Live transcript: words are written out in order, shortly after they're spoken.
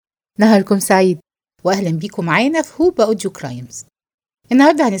نهاركم سعيد وأهلا بيكم معانا في هوبا أوديو كرايمز.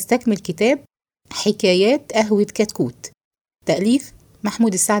 النهاردة هنستكمل كتاب حكايات قهوة كتكوت تأليف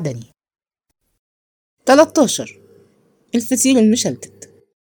محمود السعدني. 13. الفطير المشلتت.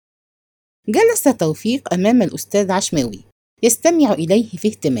 جلس توفيق أمام الأستاذ عشماوي يستمع إليه في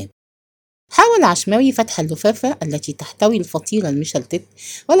اهتمام. حاول عشماوي فتح اللفافة التي تحتوي الفطير المشلتت،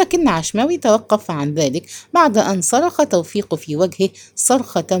 ولكن عشماوي توقف عن ذلك بعد أن صرخ توفيق في وجهه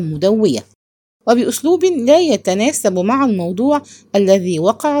صرخة مدوية وبأسلوب لا يتناسب مع الموضوع الذي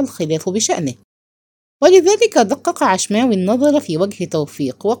وقع الخلاف بشأنه، ولذلك دقق عشماوي النظر في وجه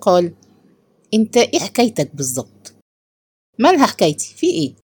توفيق وقال: انت ايه حكايتك بالظبط؟ مالها حكايتي؟ في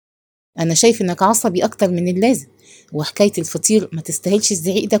ايه؟ انا شايف انك عصبي اكتر من اللازم، وحكاية الفطير ما تستاهلش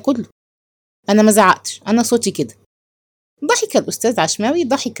الزعيق ده كله. انا ما زعقتش، انا صوتي كده. ضحك الأستاذ عشماوي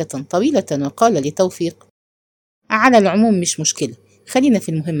ضحكة طويلة وقال لتوفيق: على العموم مش مشكلة، خلينا في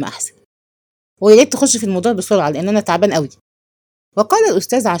المهم أحسن، ويا ريت تخش في الموضوع بسرعة لأن أنا تعبان قوي. وقال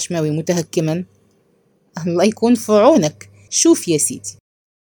الأستاذ عشماوي متهكما: الله يكون في عونك، شوف يا سيدي.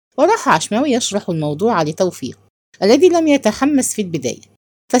 وراح عشماوي يشرح الموضوع لتوفيق الذي لم يتحمس في البداية،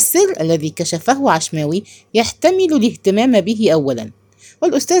 فالسر الذي كشفه عشماوي يحتمل الاهتمام به أولا،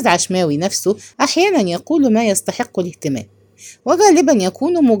 والأستاذ عشماوي نفسه أحيانا يقول ما يستحق الاهتمام، وغالبا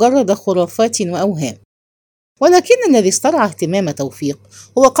يكون مجرد خرافات وأوهام. ولكن الذي استرعى اهتمام توفيق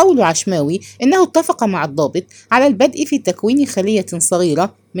هو قول عشماوي إنه اتفق مع الضابط على البدء في تكوين خلية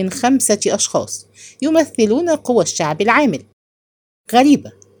صغيرة من 5 أشخاص يمثلون قوى الشعب العامل.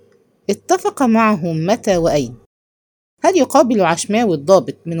 غريبة، اتفق معهم متى وأين؟ هل يقابل عشماوي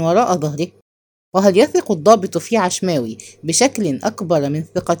الضابط من وراء ظهره؟ وهل يثق الضابط في عشماوي بشكل أكبر من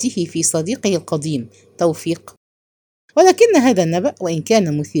ثقته في صديقه القديم توفيق؟ ولكن هذا النبأ وإن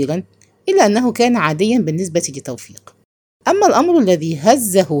كان مثيرا إلا أنه كان عاديا بالنسبة لتوفيق. أما الأمر الذي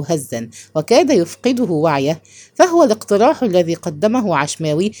هزه هزا وكاد يفقده وعيه فهو الاقتراح الذي قدمه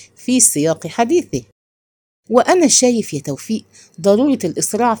عشماوي في سياق حديثه: وأنا شايف يا توفيق ضرورة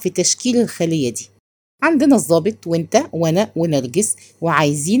الإسراع في تشكيل الخلية دي. عندنا الضابط وانت وانا ونرجس،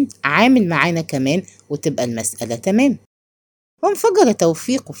 وعايزين عامل معانا كمان وتبقى المسألة تمام. وانفجر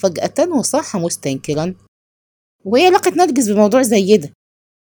توفيق فجأة وصاح مستنكرا: وهي علاقة نرجس بموضوع زي ده؟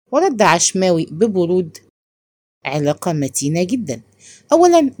 ورد عشماوي ببرود: علاقة متينة جدا.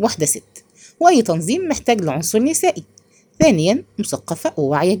 أولا واحدة ست، وأي تنظيم محتاج لعنصر نسائي. ثانيا مثقفة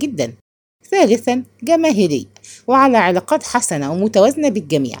وواعية جدا. ثالثا جماهيرية وعلى علاقات حسنة ومتوازنة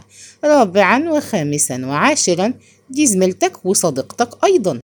بالجميع. رابعا وخامسا وعاشرا دي زميلتك وصديقتك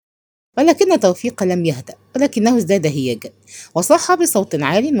أيضا. ولكن توفيق لم يهدأ، ولكنه ازداد هيجا وصاح بصوت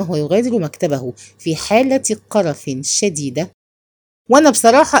عال وهو يغادر مكتبه في حالة قرف شديدة: وانا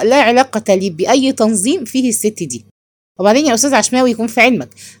بصراحه لا علاقه لي باي تنظيم فيه الست دي. وبعدين يا استاذ عشماوي يكون في علمك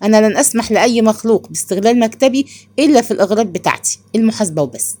انا لن اسمح لاي مخلوق باستغلال مكتبي الا في الاغراض بتاعتي المحاسبه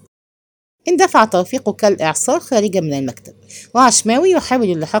وبس. اندفع توفيق كالاعصار خارجا من المكتب وعشماوي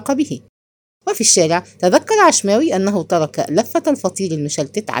يحاول اللحاق به. وفي الشارع تذكر عشماوي انه ترك لفه الفطير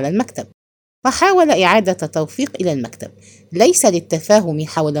المشلتت على المكتب، وحاول إعادة توفيق إلى المكتب، ليس للتفاهم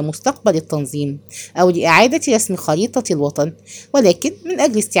حول مستقبل التنظيم أو لإعادة رسم خريطة الوطن، ولكن من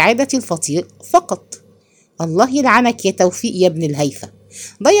أجل استعادة الفطير فقط. الله يلعنك يا توفيق يا ابن الهيفا.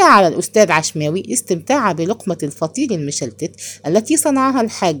 ضيع على الأستاذ عشماوي الاستمتاع بلقمة الفطير المشلتت التي صنعها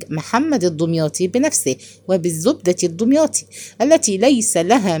الحاج محمد الدمياطي بنفسه وبالزبدة الدمياطي التي ليس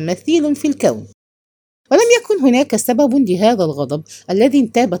لها مثيل في الكون. ولم يكن هناك سبب لهذا الغضب الذي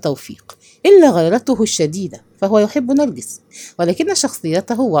انتاب توفيق إلا غيرته الشديدة، فهو يحب نرجس، ولكن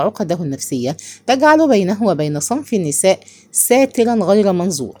شخصيته وعقده النفسية تجعل بينه وبين صنف النساء ساترا غير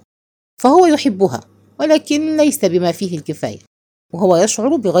منظور. فهو يحبها ولكن ليس بما فيه الكفاية، وهو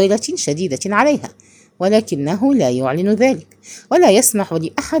يشعر بغيرة شديدة عليها، ولكنه لا يعلن ذلك ولا يسمح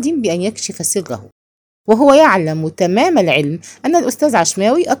لأحد بأن يكشف سره. وهو يعلم تمام العلم أن الأستاذ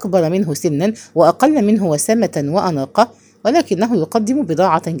عشماوي أكبر منه سنا وأقل منه وسامة وأناقة، ولكنه يقدم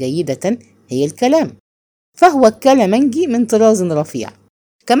بضاعة جيدة هي الكلام، فهو كلامنجي من طراز رفيع،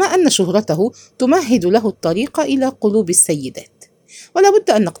 كما أن شهرته تمهد له الطريق إلى قلوب السيدات. ولا بد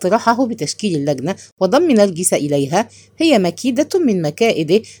أن اقتراحه بتشكيل اللجنة وضم نرجس إليها هي مكيدة من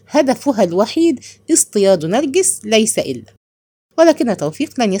مكائده هدفها الوحيد اصطياد نرجس ليس إلا. ولكن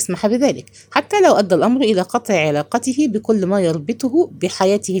توفيق لن يسمح بذلك حتى لو أدى الأمر إلى قطع علاقته بكل ما يربطه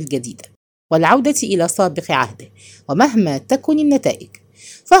بحياته الجديدة والعودة إلى سابق عهده، ومهما تكن النتائج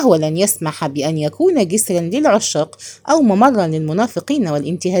فهو لن يسمح بأن يكون جسرا للعشاق أو ممرا للمنافقين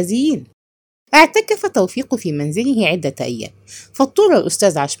والانتهازيين. اعتكف توفيق في منزله عدة أيام، فاضطر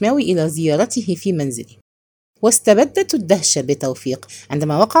الأستاذ عشماوي إلى زيارته في منزله. واستبدت الدهشة بتوفيق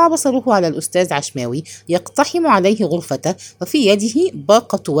عندما وقع بصره على الأستاذ عشماوي يقتحم عليه غرفته وفي يده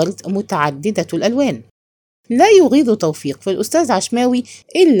باقة ورد متعددة الألوان. لا يغيظ توفيق في الأستاذ عشماوي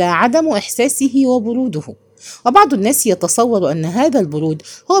إلا عدم إحساسه وبروده، وبعض الناس يتصور أن هذا البرود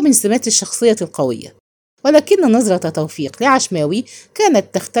هو من سمات الشخصية القوية، ولكن نظرة توفيق لعشماوي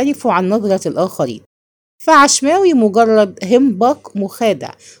كانت تختلف عن نظرة الآخرين، فعشماوي مجرد همباك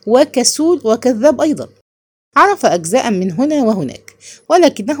مخادع وكسول وكذاب أيضا. عرف أجزاء من هنا وهناك،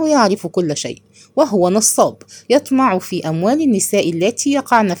 ولكنه يعرف كل شيء، وهو نصاب يطمع في أموال النساء التي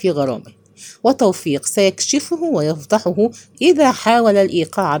يقعن في غرامه، وتوفيق سيكشفه ويفضحه إذا حاول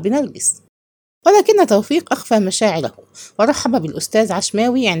الإيقاع بنرجس. ولكن توفيق أخفى مشاعره ورحب بالأستاذ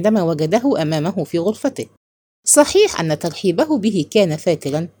عشماوي عندما وجده أمامه في غرفته. صحيح أن ترحيبه به كان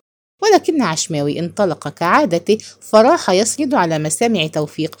فاترا، ولكن عشماوي انطلق كعادته فراح يسرد على مسامع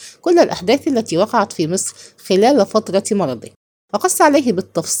توفيق كل الأحداث التي وقعت في مصر خلال فترة مرضه، وقص عليه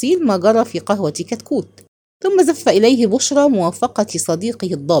بالتفصيل ما جرى في قهوة كتكوت، ثم زف إليه بشرى موافقة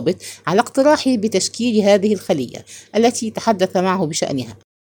صديقه الضابط على اقتراحه بتشكيل هذه الخلية التي تحدث معه بشأنها.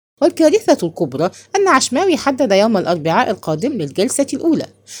 والكارثة الكبرى أن عشماوي حدد يوم الأربعاء القادم للجلسة الأولى،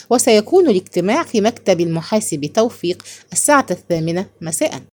 وسيكون الاجتماع في مكتب المحاسب توفيق الساعة 8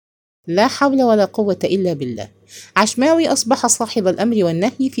 مساء. لا حول ولا قوة إلا بالله. عشماوي أصبح صاحب الأمر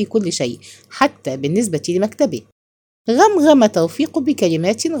والنهي في كل شيء حتى بالنسبة لمكتبه. غمغم توفيق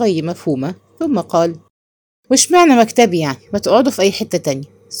بكلمات غير مفهومة ثم قال: وش معنى مكتبي يعني؟ ما تقعدوا في أي حتة تانية،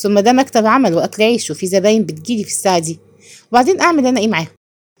 ثم ده مكتب عمل وأكل عيش وفي زباين بتجيلي في الساعة دي، وبعدين أعمل أنا إيه معاهم؟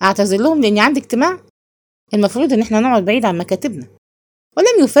 أعتذر لهم لأني عندي اجتماع؟ المفروض إن إحنا نقعد بعيد عن مكاتبنا.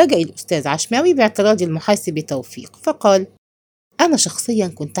 ولم يفاجأ الأستاذ عشماوي باعتراض المحاسب توفيق، فقال: أنا شخصيا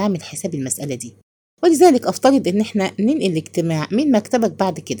كنت عامل حساب المسألة دي، ولذلك أفترض إن إحنا ننقل الاجتماع من مكتبك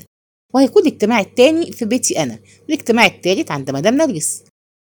بعد كده، وهيكون الاجتماع التاني في بيتي أنا، والاجتماع التالت عند مدام نرجس.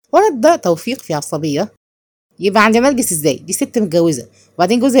 ورد توفيق في عصبية: يبقى عند نرجس إزاي؟ دي ست متجوزة،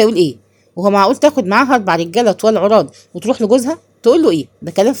 وبعدين جوزها يقول إيه؟ وهو معقول تاخد معاها 4 رجالة طوال عراض وتروح لجوزها تقول له إيه؟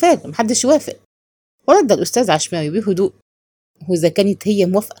 ده كلام فارغ، محدش يوافق. ورد الأستاذ عشماوي بهدوء: وإذا كانت هي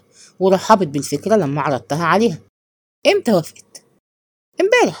موافقة ورحبت بالفكرة لما عرضتها عليها. إمتى وافقت؟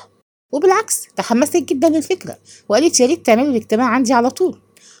 امبارح، وبالعكس تحمست جدا للفكرة وقالت يا ريت تعملوا الاجتماع عندي على طول.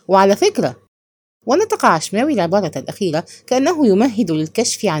 وعلى فكرة، ونطق عشماوي العبارة الأخيرة كأنه يمهد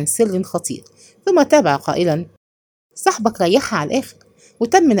للكشف عن سر خطير، ثم تابع قائلا: صاحبك ريحها على الآخر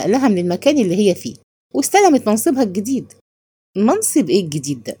وتم نقلها من المكان اللي هي فيه واستلمت منصبها الجديد. منصب ايه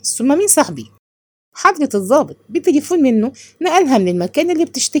الجديد ده؟ ثم مين صاحبي؟ حضرة الضابط بتليفون منه نقلها من المكان اللي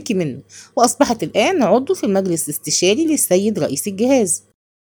بتشتكي منه، وأصبحت الآن عضو في المجلس الاستشاري للسيد رئيس الجهاز.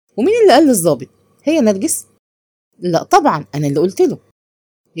 ومين اللي قال للضابط؟ هي نرجس؟ لا طبعا، أنا اللي قلت له.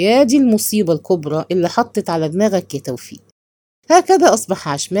 يا دي المصيبة الكبرى اللي حطت على دماغك يا توفيق. هكذا أصبح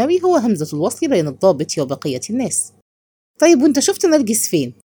عشماوي هو همزة الوصل بين الضابط وبقية الناس. طيب وانت شفت نرجس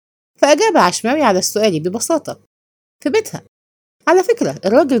فين؟ فأجاب عشماوي على السؤال ببساطة: في بيتها. على فكرة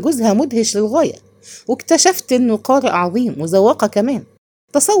الراجل جوزها مدهش للغاية، واكتشفت انه قارئ عظيم وذواقة كمان.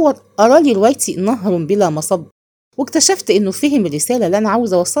 تصور أرالي روايتي نهر بلا مصب، واكتشفت انه فهم الرسالة اللي انا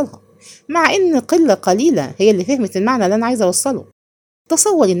عاوز اوصلها، مع ان قلة قليلة هي اللي فهمت المعنى اللي انا عايز اوصله.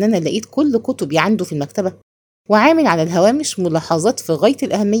 تصور ان انا لقيت كل كتبي عنده في المكتبة، وعامل على الهوامش ملاحظات في غاية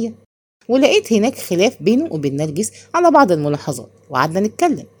الأهمية، ولقيت هناك خلاف بينه وبين نرجس على بعض الملاحظات، وقعدنا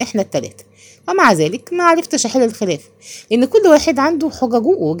نتكلم احنا التلاتة، ومع ذلك ما عرفتش احل الخلاف لان كل واحد عنده حججه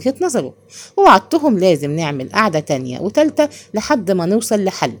ووجهة نظره، ووعدتهم لازم نعمل قعدة تانية وتالتة لحد ما نوصل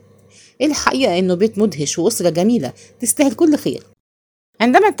لحل. الحقيقة انه بيت مدهش واسرة جميلة تستاهل كل خير.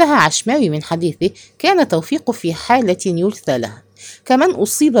 عندما انتهى عشماوي من حديثه كان توفيق في حالة يرثى لها، كمان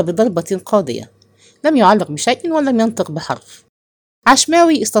أصيب بضربة قاضية، لم يعلق بشيء ولم ينطق بحرف.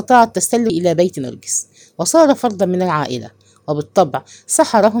 عشماوي استطاع التسلل إلى بيت نرجس وصار فردا من العائلة، وبالطبع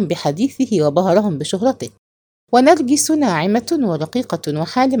سحرهم بحديثه وبهرهم بشهرته. ونرجس ناعمة ورقيقة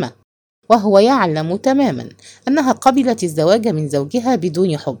وحالمة، وهو يعلم تماما أنها قبلت الزواج من زوجها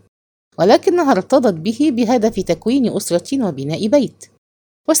بدون حب، ولكنها ارتضت به بهدف تكوين أسرة وبناء بيت.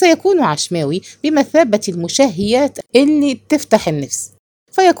 وسيكون عشماوي بمثابة المشاهيات اللي تفتح النفس،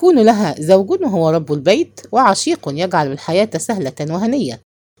 فيكون لها زوج وهو رب البيت، وعشيق يجعل الحياة سهلة وهنية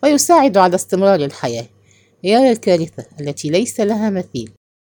ويساعد على استمرار الحياة. يا الكارثة التي ليس لها مثيل.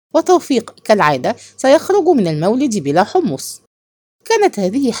 وتوفيق كالعادة سيخرج من المولد بلا حمص. كانت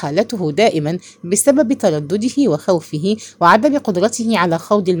هذه حالته دائما بسبب تردده وخوفه وعدم قدرته على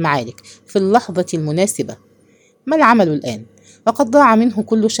خوض المعارك في اللحظة المناسبة. ما العمل الآن؟ وقد ضاع منه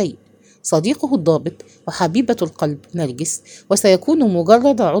كل شيء، صديقه الضابط وحبيبة القلب نرجس، وسيكون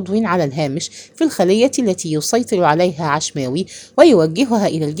مجرد عضو على الهامش في الخلية التي يسيطر عليها عشماوي ويوجهها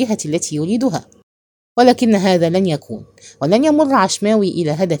إلى الجهة التي يريدها. ولكن هذا لن يكون، ولن يمر عشماوي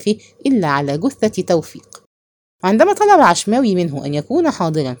إلى هدفه إلا على جثة توفيق. عندما طلب عشماوي منه أن يكون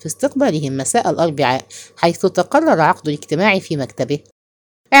حاضرا في استقبالهم مساء الأربعاء حيث تقرر عقد الاجتماع في مكتبه،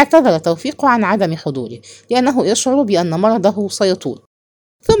 اعتذر توفيق عن عدم حضوره لأنه يشعر بأن مرضه سيطول،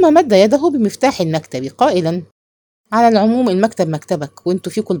 ثم مد يده بمفتاح المكتب قائلا: على العموم المكتب مكتبك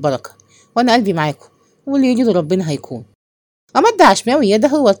وانتوا فيكوا البركة، وأنا قلبي معاكم، واللي يريده ربنا هيكون. أمد عشماوي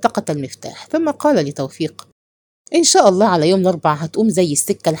يده والتقط المفتاح، ثم قال لتوفيق: إن شاء الله على يوم الأربعاء هتقوم زي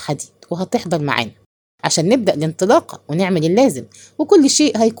السكة الحديد وهتحضر معانا عشان نبدأ الانطلاقة ونعمل اللازم، وكل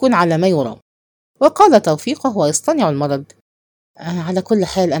شيء هيكون على ما يرام. وقال توفيق وهو يصطنع المرض: على كل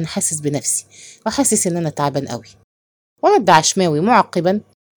حال أنا حاسس بنفسي وحاسس إن أنا تعبان قوي. ورد عشماوي معقبا: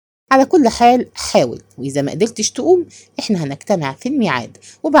 على كل حال حاول، وإذا ما قدرتش تقوم إحنا هنجتمع في الميعاد،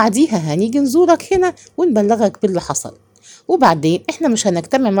 وبعديها هنيجي نزورك هنا ونبلغك باللي حصل. وبعدين إحنا مش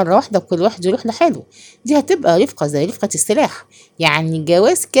هنجتمع مرة واحدة وكل واحد يروح لحاله، دي هتبقى رفقة زي رفقة السلاح، يعني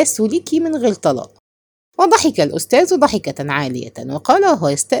جواز كاثوليكي من غير طلاق. وضحك الأستاذ ضحكة عالية وقال وهو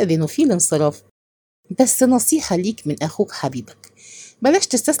يستأذن في الانصراف: بس نصيحة ليك من أخوك حبيبك، بلاش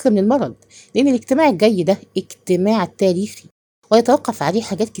تستسلم للمرض، لأن الاجتماع الجاي ده اجتماع تاريخي ويتوقف عليه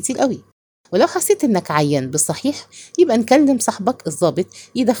حاجات كتير قوي، ولو حسيت إنك عيان بالصحيح يبقى نكلم صاحبك الضابط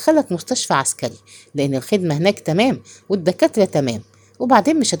يدخلك مستشفى عسكري، لأن الخدمة هناك تمام والدكاترة تمام،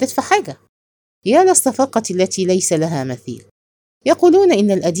 وبعدين مش هتدفع حاجة. يا للصفاقة التي ليس لها مثيل. يقولون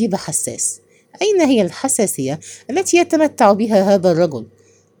إن الأديب حساس، أين هي الحساسية التي يتمتع بها هذا الرجل؟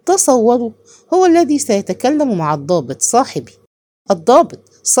 تصوروا، هو الذي سيتكلم مع الضابط صاحبي، الضابط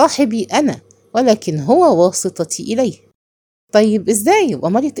صاحبي أنا، ولكن هو واسطتي إليه. طيب إزاي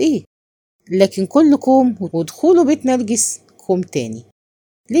وأمرت إيه؟ لكن كل كوم ودخوله بيت نرجس كوم تاني.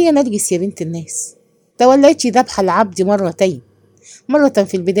 ليه يا نرجس يا بنت الناس؟ توليتي ذبح العبد مرتين، مرة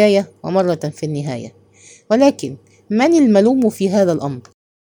في البداية ومرة في النهاية، ولكن من الملوم في هذا الأمر؟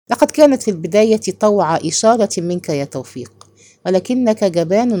 لقد كانت في البداية طوع إشارة منك يا توفيق، ولكنك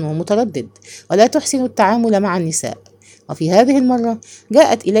جبان ومتردد ولا تحسن التعامل مع النساء، وفي هذه المرة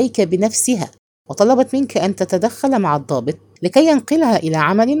جاءت إليك بنفسها وطلبت منك أن تتدخل مع الضابط لكي ينقلها إلى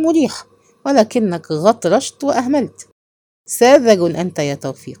عمل مريح، ولكنك غطرشت وأهملت. ساذج أنت يا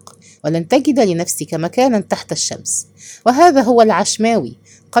توفيق، ولن تجد لنفسك مكانا تحت الشمس، وهذا هو العشماوي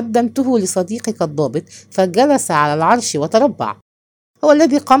قدمته لصديقك الضابط فجلس على العرش وتربع. هو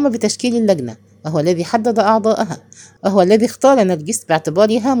الذي قام بتشكيل اللجنة، وهو الذي حدد أعضائها، وهو الذي اختار نرجس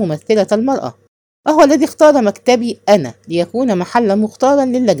باعتبارها ممثلة المرأة، وهو الذي اختار مكتبي أنا ليكون محلا مختارا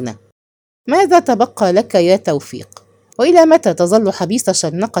للجنة. ماذا تبقى لك يا توفيق؟ وإلى متى تظل حبيس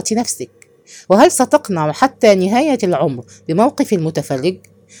شرنقة نفسك؟ وهل ستقنع حتى نهاية العمر بموقف المتفرج؟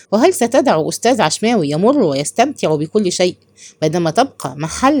 وهل ستدع أستاذ عشماوي يمر ويستمتع بكل شيء بينما تبقى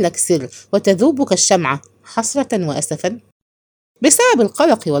محلك سر وتذوب كالشمعة حسرة وأسفا؟ بسبب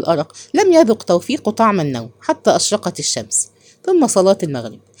القلق والأرق لم يذق توفيق طعم النوم حتى أشرقت الشمس، ثم صلاة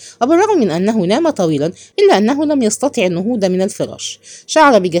المغرب، وبالرغم من أنه نام طويلا إلا أنه لم يستطع النهوض من الفراش.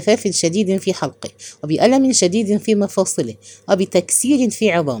 شعر بجفاف شديد في حلقه، وبألم شديد في مفاصله، وبتكسير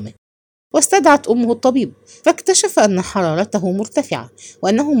في عظامه. واستدعت أمه الطبيب، فاكتشف أن حرارته مرتفعة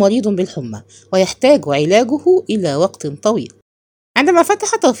وأنه مريض بالحمى ويحتاج علاجه إلى وقت طويل. عندما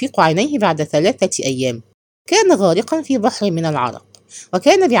فتح توفيق عينيه بعد 3 أيام كان غارقا في بحر من العرق،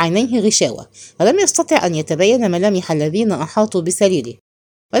 وكان بعينيه غشاوة، ولم يستطع أن يتبين ملامح الذين أحاطوا بسريره،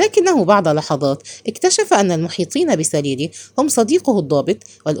 ولكنه بعد لحظات اكتشف أن المحيطين بسريره هم صديقه الضابط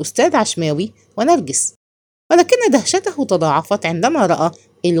والأستاذ عشماوي ونرجس. ولكن دهشته تضاعفت عندما رأى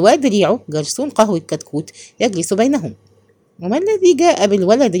الواد ريعو جرسون قهوة كتكوت يجلس بينهم. وما الذي جاء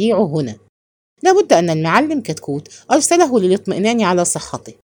بالولد ريعو هنا؟ لابد أن المعلم كتكوت أرسله للاطمئنان على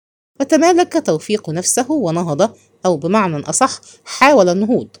صحته. فتمالك توفيق نفسه ونهض، أو بمعنى أصح حاول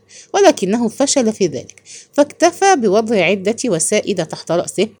النهوض، ولكنه فشل في ذلك، فاكتفى بوضع عدة وسائد تحت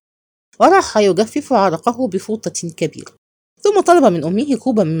رأسه وراح يجفف عرقه بفوطة كبيرة، ثم طلب من أمه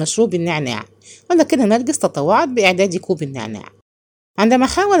كوبا من مشروب النعناع، ولكن نرجس تطوعت بإعداد كوب النعناع. عندما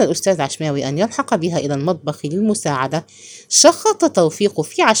حاول الأستاذ عشماوي أن يلحق بها إلى المطبخ للمساعدة شخط توفيق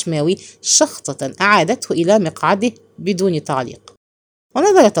في عشماوي شخطة أعادته إلى مقعده بدون تعليق.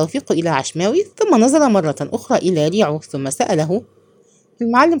 ونظر توفيق إلى عشماوي ثم نظر مرة أخرى إلى ريعو ثم سأله: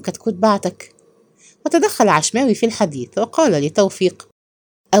 المعلم كتكوت بعتك؟ وتدخل عشماوي في الحديث وقال لتوفيق: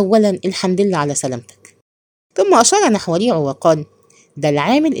 أولا الحمد لله على سلامتك. ثم أشار نحو ريعو وقال: ده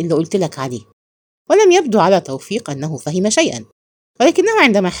العامل اللي قلت لك عليه. ولم يبدو على توفيق أنه فهم شيئا، ولكنه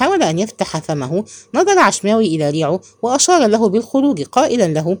عندما حاول أن يفتح فمه نظر عشماوي إلى ريعو وأشار له بالخروج قائلا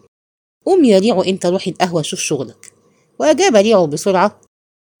له: قوم يا ريعو، أنت روح القهوة شوف شغلك. وأجاب ريعو بسرعة: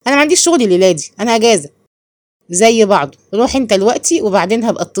 أنا ما عنديش شغل الليلة دي، أنا أجازة. زي بعضه، روح أنت دلوقتي وبعدين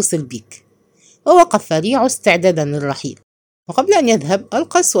هبقى أتصل بيك. ووقف ريعو استعدادا للرحيل، وقبل أن يذهب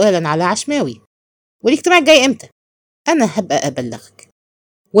ألقى سؤالا على عشماوي: والاجتماع الجاي إمتى؟ أنا هبقى أبلغك.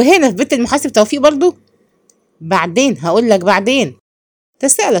 وهنا في بيت المحاسب توفيق برضو؟ بعدين هقول لك بعدين.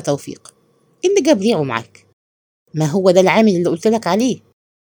 تساءل توفيق: إيه اللي جاب ريعو معاك؟ ما هو ده العامل اللي قلت لك عليه.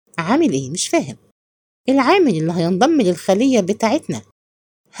 عامل إيه؟ مش فاهم. العامل اللي هينضم للخلية بتاعتنا.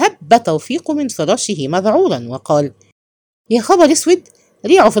 هب توفيق من فراشه مذعورا وقال: يا خبر اسود،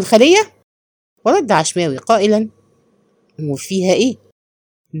 ريعو في الخلية؟ ورد عشماوي قائلا: وفيها ايه؟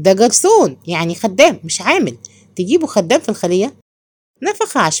 ده جرسون، يعني خدام مش عامل، تجيبه خدام في الخلية؟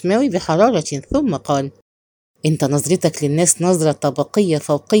 نفخ عشماوي بحرارة ثم قال: انت نظرتك للناس نظرة طبقية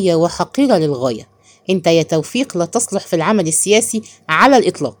فوقية وحقيرة للغاية. انت يا توفيق لا تصلح في العمل السياسي على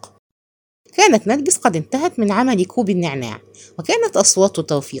الإطلاق. كانت نرجس قد انتهت من عمل كوب النعناع، وكانت أصوات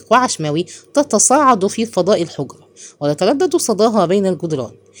توفيق وعشماوي تتصاعد في فضاء الحجرة ويتردد صداها بين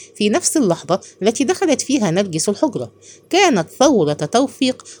الجدران. في نفس اللحظة التي دخلت فيها نرجس الحجرة كانت ثورة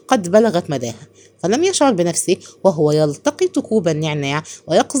توفيق قد بلغت مداها، فلم يشعر بنفسه وهو يلتقط كوب النعناع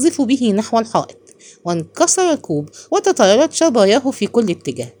ويقذف به نحو الحائط، وانكسر الكوب وتطايرت شظاياه في كل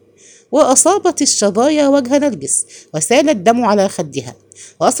اتجاه، وأصابت الشظايا وجه نرجس وسال الدم على خدها.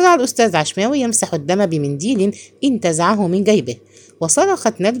 وأسرع الأستاذ عشماوي يمسح الدم بمنديل انتزعه من جيبه،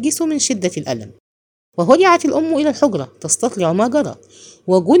 وصرخت نرجس من شدة الألم. وهرعت الأم إلى الحجرة تستطلع ما جرى،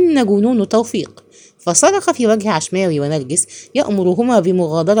 وجن جنون توفيق، فصرخ في وجه عشماوي ونرجس يأمرهما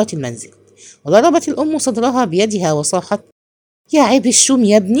بمغادرة المنزل. وضربت الأم صدرها بيدها وصاحت: يا عيب الشوم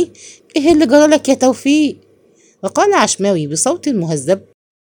يا ابني، إيه اللي جرالك يا توفيق؟ وقال عشماوي بصوت مهذب: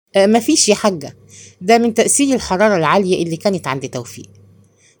 مفيش يا حاجة، ده من تأثير الحرارة العالية اللي كانت عند توفيق.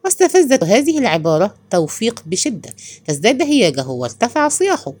 واستفزت هذه العبارة توفيق بشدة، فازداد هياجه وارتفع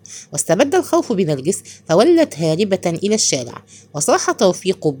صياحه، واستبد الخوف بنرجس فولت هاربة إلى الشارع. وصاح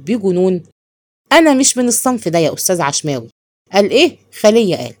توفيق بجنون: أنا مش من الصنف ده يا أستاذ عشماوي. قال إيه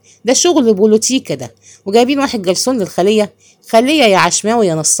خلية؟ قال ده شغل بوليتيكا ده، وجايبين واحد جرسون للخلية. خلية يا عشماوي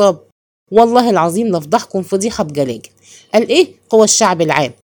يا نصاب، والله العظيم لفضحكم فضيحة بجلاجل. قال إيه قوى الشعب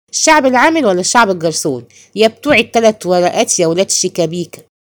العام؟ الشعب العامل ولا الشعب الجرسون؟ يا بتوع التلات ورقات يا ولاد شيكابيكا.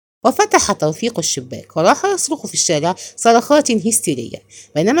 وفتح توفيق الشباك وراح يصرخ في الشارع صرخات هستيرية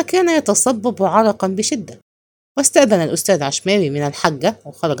بينما كان يتصبب عرقا بشدة. واستأذن الأستاذ عشماوي من الحجة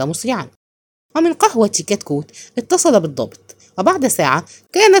وخرج مسرعا. ومن قهوة كتكوت اتصل بالضابط، وبعد ساعة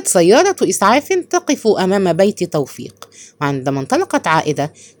كانت سيارة إسعاف تقف أمام بيت توفيق، وعندما انطلقت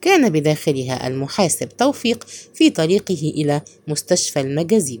عائدة كان بداخلها المحاسب توفيق في طريقه إلى مستشفى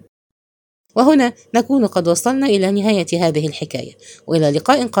المجازين. وهنا نكون قد وصلنا إلى نهاية هذه الحكاية، وإلى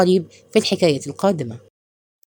لقاء قريب في الحكاية القادمة.